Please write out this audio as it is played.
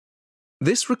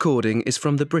This recording is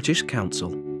from the British Council.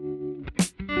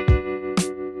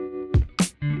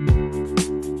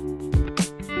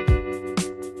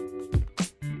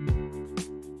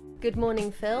 Good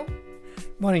morning, Phil.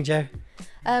 Morning, Jo.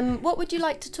 What would you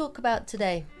like to talk about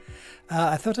today?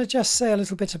 I thought I'd just say a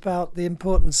little bit about the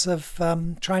importance of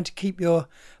trying to keep your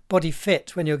body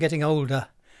fit when you're getting older.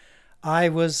 I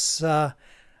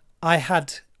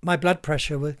had my blood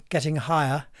pressure was getting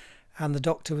higher, and the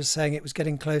doctor was saying it was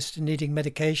getting close to needing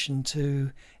medication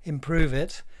to improve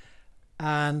it.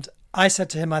 And I said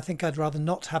to him, I think I'd rather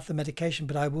not have the medication,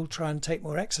 but I will try and take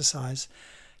more exercise.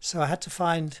 So I had to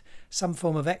find some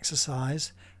form of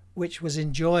exercise which was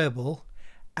enjoyable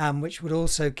and which would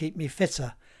also keep me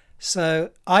fitter.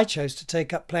 So I chose to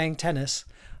take up playing tennis.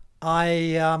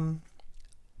 I'm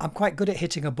quite good at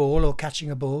hitting a ball or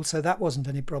catching a ball, so that wasn't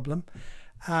any problem.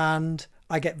 And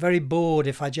I get very bored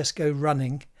if I just go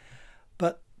running.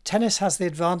 But tennis has the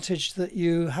advantage that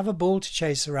you have a ball to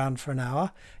chase around for an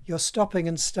hour. You're stopping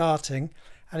and starting.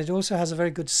 And it also has a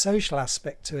very good social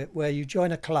aspect to it, where you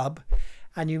join a club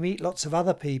and you meet lots of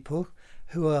other people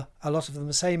who are, a lot of them,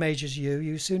 the same age as you.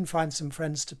 You soon find some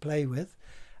friends to play with.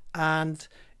 And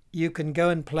you can go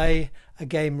and play a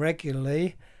game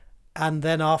regularly and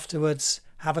then afterwards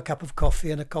have a cup of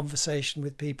coffee and a conversation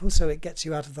with people. So it gets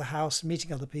you out of the house,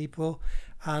 meeting other people.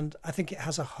 And I think it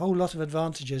has a whole lot of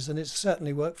advantages, and it's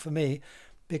certainly worked for me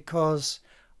because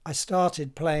I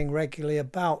started playing regularly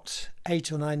about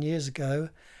 8 or 9 years ago,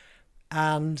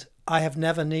 and I have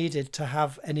never needed to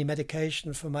have any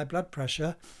medication for my blood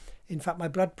pressure. In fact, my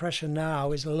blood pressure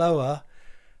now is lower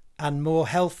and more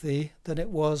healthy than it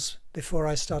was before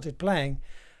I started playing.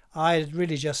 I had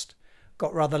really just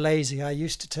got rather lazy. I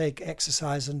used to take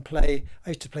exercise and play.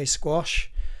 I used to play squash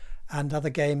and other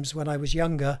games when I was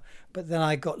younger, but then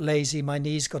I got lazy, my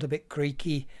knees got a bit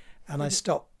creaky, and I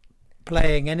stopped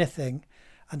playing anything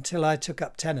until I took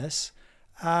up tennis.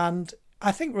 And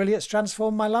I think really it's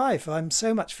transformed my life. I'm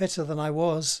so much fitter than I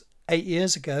was 8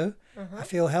 years ago. I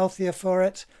feel healthier for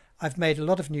it. I've made a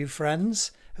lot of new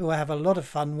friends who I have a lot of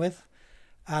fun with,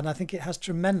 and I think it has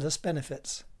tremendous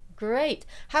benefits. Great.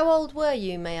 How old were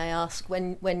you, may I ask,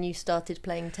 when you started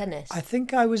playing tennis? I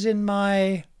think I was in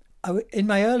my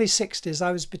early 60s.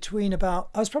 I was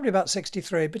probably about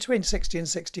 63, between 60 and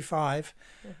 65,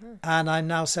 and I'm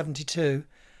now 72.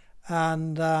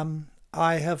 And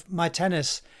my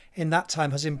tennis in that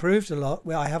time has improved a lot.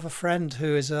 I have a friend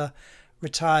who is a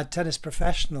retired tennis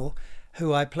professional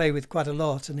who I play with quite a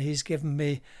lot, and he's given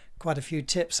me quite a few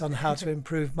tips on how to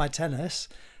improve my tennis.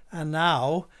 And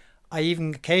now I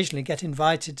even occasionally get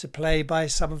invited to play by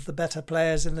some of the better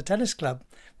players in the tennis club,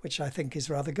 which I think is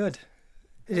rather good.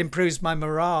 It improves my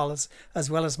morale as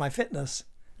well as my fitness.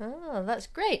 Oh, that's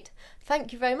great.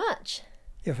 Thank you very much.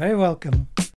 You're very welcome.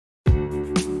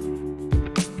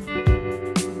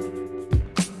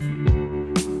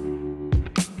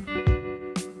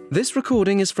 This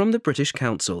recording is from the British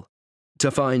Council. To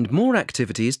find more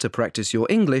activities to practice your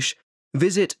English,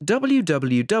 visit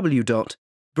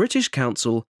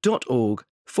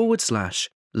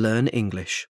www.britishcouncil.org/learn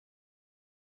English.